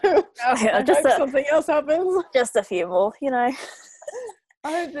left, so something else happens. Just a few more, you know.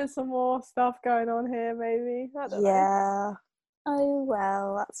 I hope there's some more stuff going on here, maybe. I don't know. Oh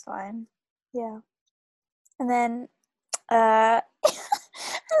well, that's fine. Yeah. And then I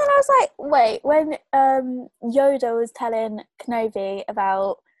was like, wait, when Yoda was telling Kenobi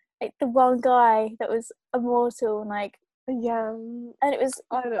about like the one guy that was immortal and like Yeah, and it was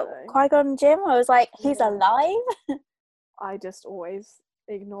I don't know. Qui-Gon Jinn. I was like, he's alive. I just always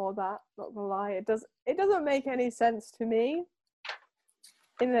ignore that. Not gonna lie, it doesn't make any sense to me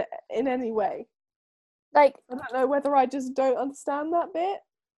in any way. Like, I don't know whether I just don't understand that bit,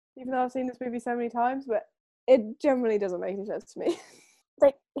 even though I've seen this movie so many times, but it generally doesn't make any sense to me.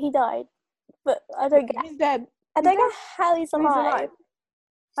 like he died, but I don't get. He's dead. I don't get how he's alive. He's alive.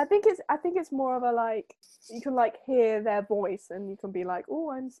 I think it's more of a like you can like hear their voice and you can be like,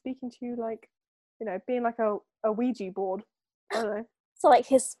 oh, I'm speaking to you, like, you know, being like a Ouija board. I don't know. So like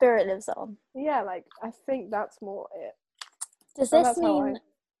his spirit lives on. Yeah, like I think that's more it. Does this mean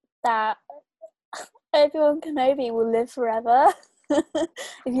that Obi-Wan Kenobi will live forever?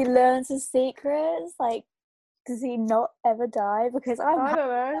 If he learns his secrets, like, does he not ever die? Because I don't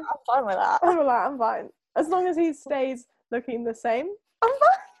know. I'm fine with that. I'm fine. As long as he stays looking the same, I'm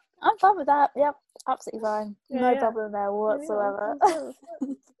fine. I'm fine with that. Yep, absolutely fine. No problem there whatsoever.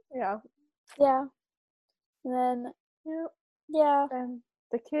 Yeah. Yeah. And then yeah. Then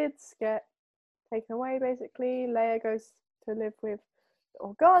the kids get taken away basically. Leia goes to live with the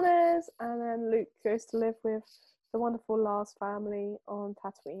Organas, and then Luke goes to live with the wonderful Lars family on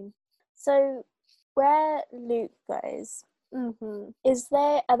Tatooine. So where Luke goes, are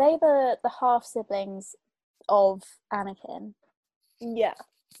they the half siblings of Anakin? Yeah.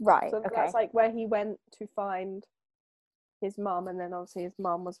 Right. So okay. that's like where he went to find his mum, and then obviously his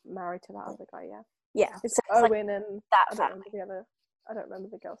mum was married to that other guy. Yeah. Yeah. It's so Owen like and that I don't remember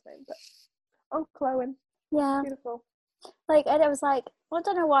the girl's name, but Uncle Owen. Yeah. Beautiful. Like, and it was like, I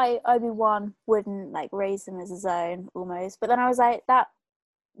don't know why Obi-Wan wouldn't like raise him as his own almost, but then I was like, that,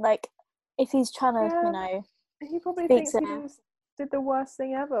 like, if he's trying to, you know, he probably thinks he did the worst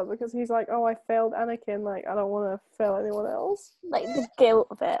thing ever because he's like, oh, I failed Anakin, like I don't want to fail anyone else. Like the guilt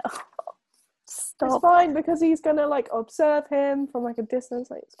of it. Stop. It's fine because he's gonna like observe him from like a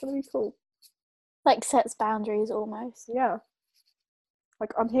distance. Like it's gonna be cool. Like sets boundaries almost. Yeah.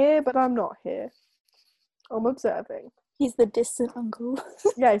 Like I'm here, but I'm not here. I'm observing. He's the distant uncle.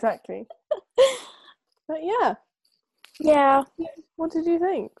 Yeah, exactly. But yeah. Yeah. What did you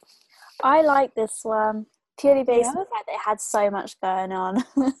think? I like this one purely based on the fact that it had so much going on.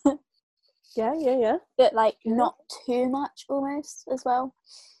 Yeah. But like not too much almost as well.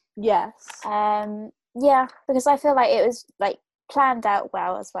 Yes. Yeah, because I feel like it was like planned out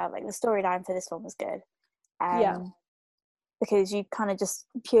well as well. Like the storyline for this one was good. Because you kind of just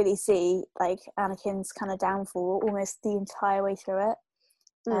purely see like Anakin's kind of downfall almost the entire way through it.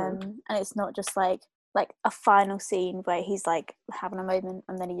 And it's not just like a final scene where he's like having a moment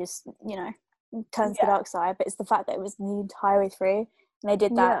and then he just, you know, turns to the dark side, but it's the fact that it was the entire way through and they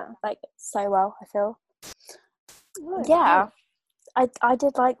did that like so well, I feel. Right. I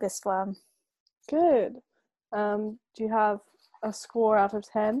did like this one. Good. Do you have a score out of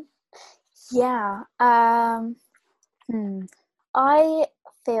 10? Yeah. I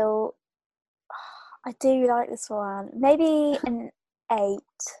feel I do like this one. Maybe an 8.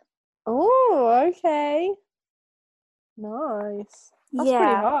 Oh, okay. Nice. That's pretty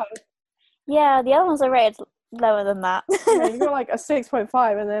hard. Yeah, the other ones I rated lower than that. Yeah, you got like a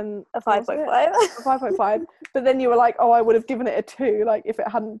 6.5 and then a 5.5. A 5.5. But then you were like, oh, I would have given it a 2, like if it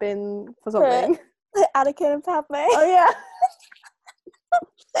hadn't been for something. Anakin and Padme. Oh yeah.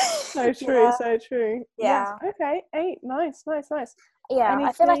 So true. Yeah. Yes. Okay. 8. Nice. Yeah,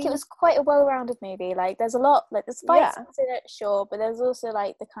 I feel like it was quite a well-rounded movie. Like, there's a lot, like, there's fight scenes in it, sure, but there's also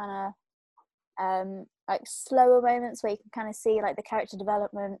like the kind of like slower moments where you can kind of see like the character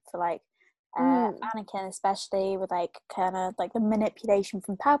development for like Anakin, especially with like kind of like the manipulation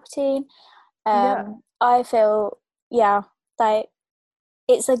from Palpatine. I feel like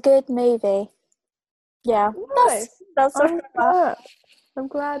it's a good movie. Yeah, nice. That's I'm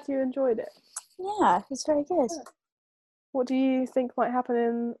glad you enjoyed it. Yeah, it's very good. What do you think might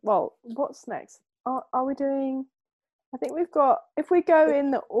happen what's next? Are we doing... I think we've got... If we go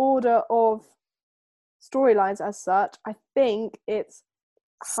in the order of storylines as such, I think it's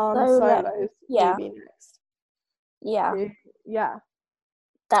Han Solo's movie next. Yeah.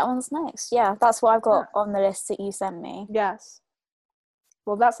 That one's next. Yeah, that's what I've got on the list that you sent me. Yes.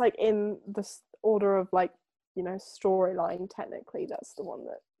 Well, that's like in the order of like, you know, storyline, technically. That's the one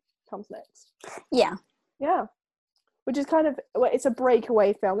that comes next. Yeah. Yeah. Which is kind of... it's a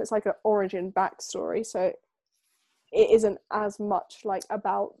breakaway film. It's like an origin backstory. So it isn't as much like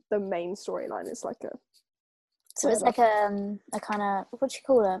about the main storyline. It's like a... So it's like a kind of... What do you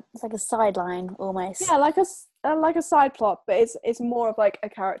call it? It's like a sideline almost. Yeah, like a side plot, but it's more of like a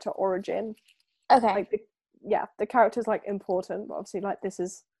character origin. Okay. Like the character's like important, but obviously like this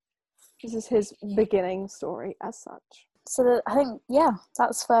is This is his beginning story as such. So I think,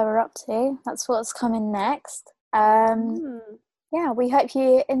 that's where we're up to. That's what's coming next. Yeah, we hope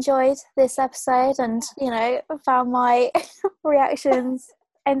you enjoyed this episode and, found my reactions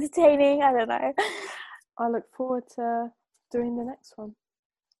entertaining. I don't know. I look forward to doing the next one.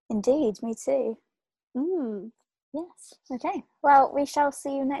 Indeed, me too. Yes. Okay. Well, we shall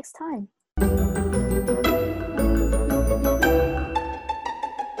see you next time.